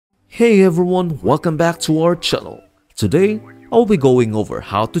Hey everyone, welcome back to our channel. Today, I'll be going over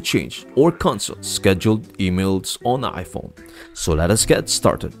how to change or cancel scheduled emails on iPhone. So let us get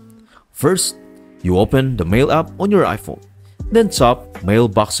started. First, you open the Mail app on your iPhone. Then tap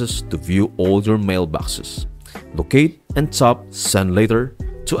Mailboxes to view all your mailboxes. Locate and tap Send Later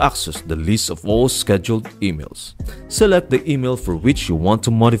to access the list of all scheduled emails. Select the email for which you want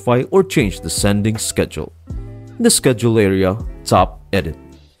to modify or change the sending schedule. In the schedule area, tap Edit.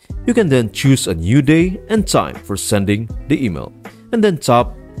 You can then choose a new day and time for sending the email, and then tap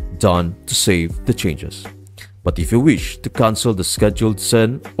Done to save the changes. But if you wish to cancel the scheduled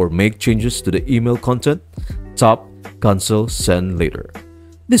send or make changes to the email content, tap Cancel Send Later.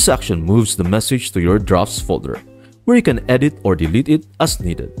 This action moves the message to your drafts folder, where you can edit or delete it as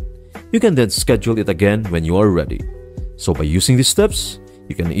needed. You can then schedule it again when you are ready. So by using these steps,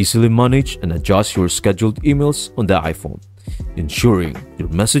 you can easily manage and adjust your scheduled emails on the iPhone, ensuring your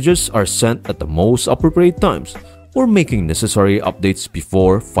messages are sent at the most appropriate times or making necessary updates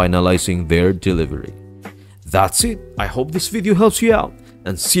before finalizing their delivery. That's it. I hope this video helps you out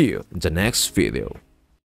and see you in the next video.